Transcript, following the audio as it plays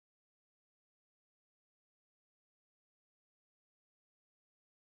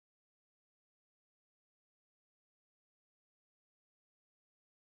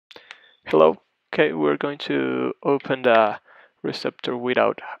Hello. Okay, we're going to open the receptor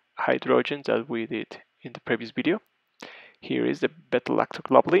without hydrogen that we did in the previous video. Here is the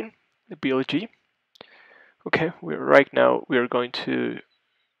beta-lactoglobulin, the BLG. Okay, right now we are going to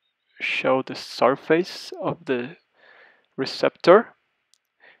show the surface of the receptor.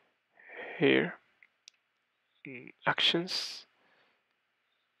 Here, actions,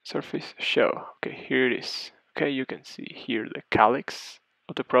 surface, show. Okay, here it is. Okay, you can see here the calyx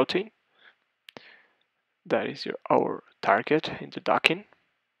of the protein. That is our target in the docking.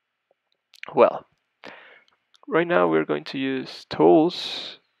 Well, right now we're going to use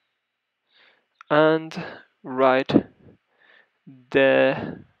tools and write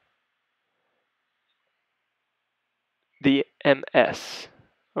the MS.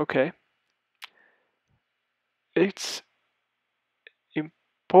 Okay, it's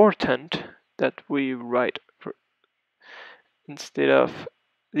important that we write instead of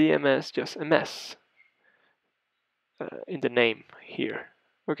the MS just MS in the name here.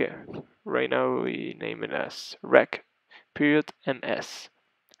 Okay, right now we name it as rec period MS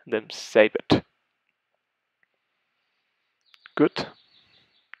and then save it. Good,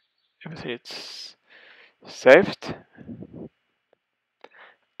 everything is saved.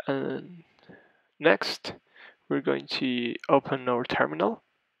 And next we're going to open our terminal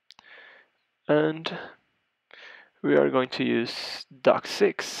and we are going to use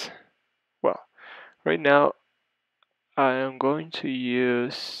dock6. Well, right now I am going to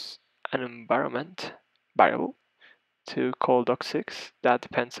use an environment variable to call dock6. That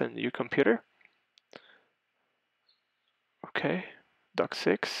depends on your computer. Okay,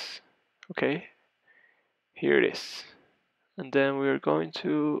 dock6. Okay, here it is. And then we're going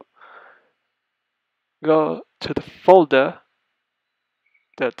to go to the folder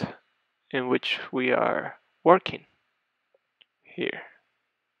that in which we are working here.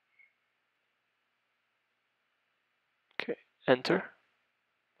 Okay, enter.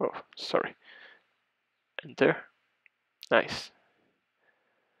 Oh, sorry. Enter. Nice.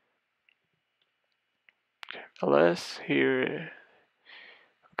 Okay, ls here.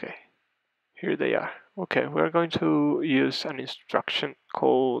 Okay, here they are. Okay, we're going to use an instruction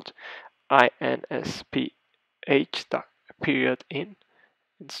called insph period in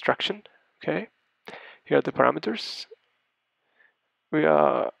instruction. Okay, here are the parameters. We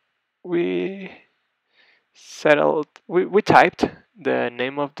typed the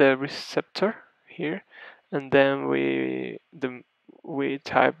name of the receptor here, and then we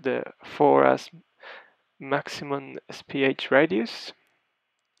typed the 4 as maximum SPH radius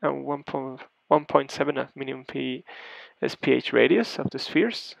and 1.7 as minimum SPH radius of the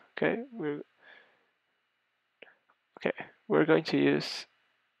spheres. Okay, we're going to use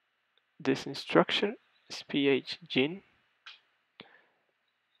this instruction SPH gene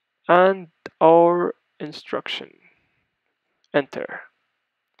and our instruction. Enter.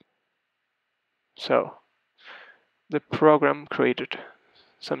 So the program created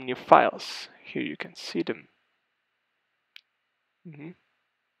some new files. Here you can see them. It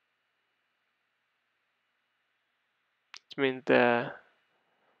means that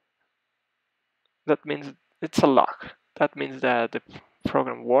means it's a log. That means that the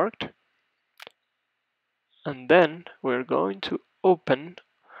program worked. And then we're going to open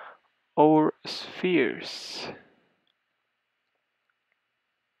our spheres.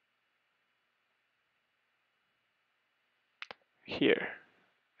 Here.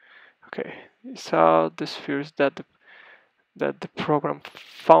 Okay, so the spheres that the program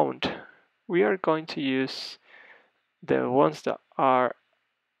found. We are going to use the ones that are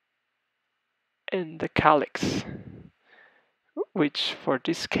in the calyx, which for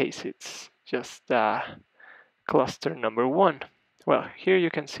this case it's just cluster number 1. Well, here you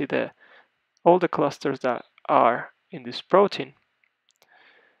can see all the clusters that are in this protein.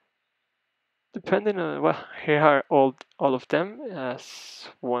 Depending on, well, here are all of them as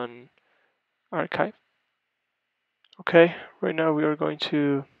one archive. Okay, right now we are going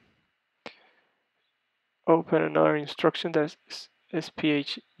to open another instruction that's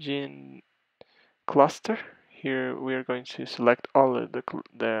SPH gene cluster. Here we are going to select all of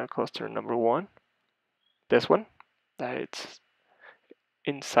the cluster number 1. This one, that it's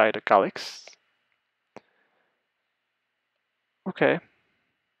inside a calyx. Okay.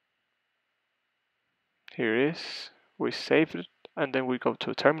 Here it is. We save it and then we go to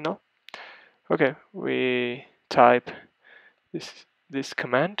a terminal. Okay, we type this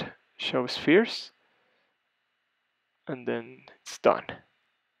command, show spheres, and then it's done.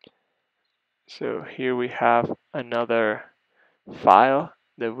 So here we have another file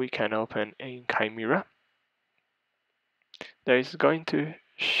that we can open in Chimera that is going to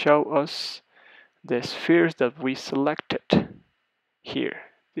show us the spheres that we selected here.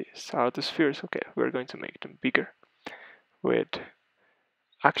 These are the spheres. Okay, we're going to make them bigger with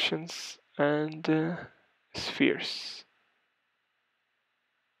actions and spheres.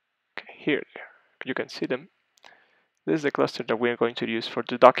 Okay, here you can see them. This is the cluster that we're going to use for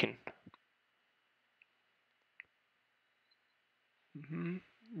the docking.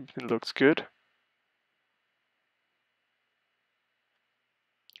 It looks good.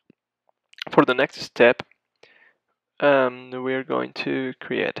 For the next step, we're going to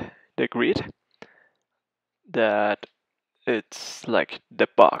create the grid that it's like the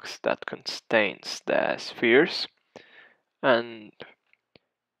box that contains the spheres and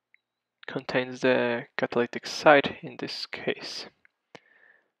contains the catalytic site in this case.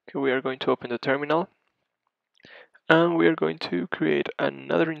 Okay, we are going to open the terminal and we are going to create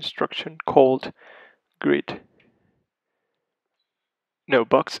another instruction called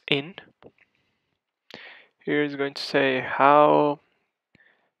box in. Here is going to say how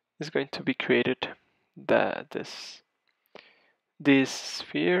is going to be created this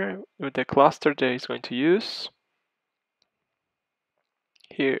sphere with the cluster that is going to use.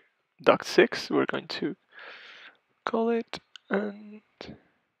 Here dock6 we're going to call it, and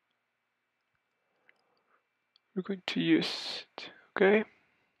we're going to use it. Okay,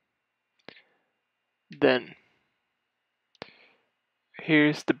 then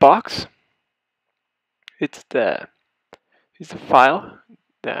here's the box. It's the file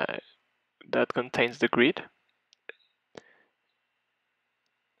that contains the grid,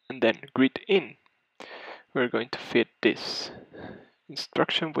 and then grid in we're going to fit this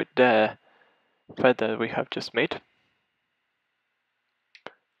instruction with the file that we have just made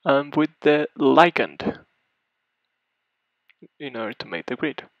and with the ligand in order to make the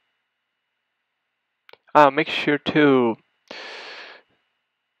grid. Make sure to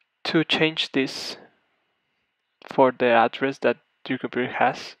change this for the address that your computer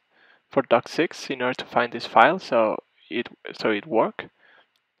has for dock6 in order to find this file, so it work,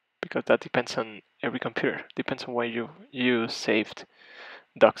 because that depends on every computer, depends on where you saved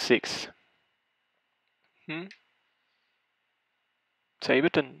dock6. Save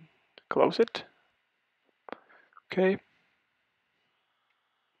it and close it. Okay,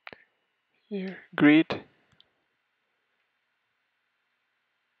 here grid.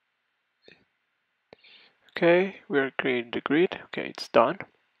 Okay, we're creating the grid. Okay, it's done.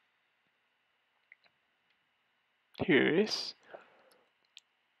 Here is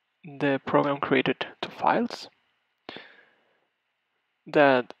the program created 2 files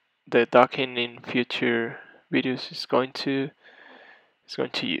that the docking in future videos is going to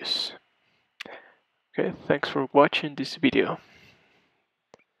use. Okay, thanks for watching this video.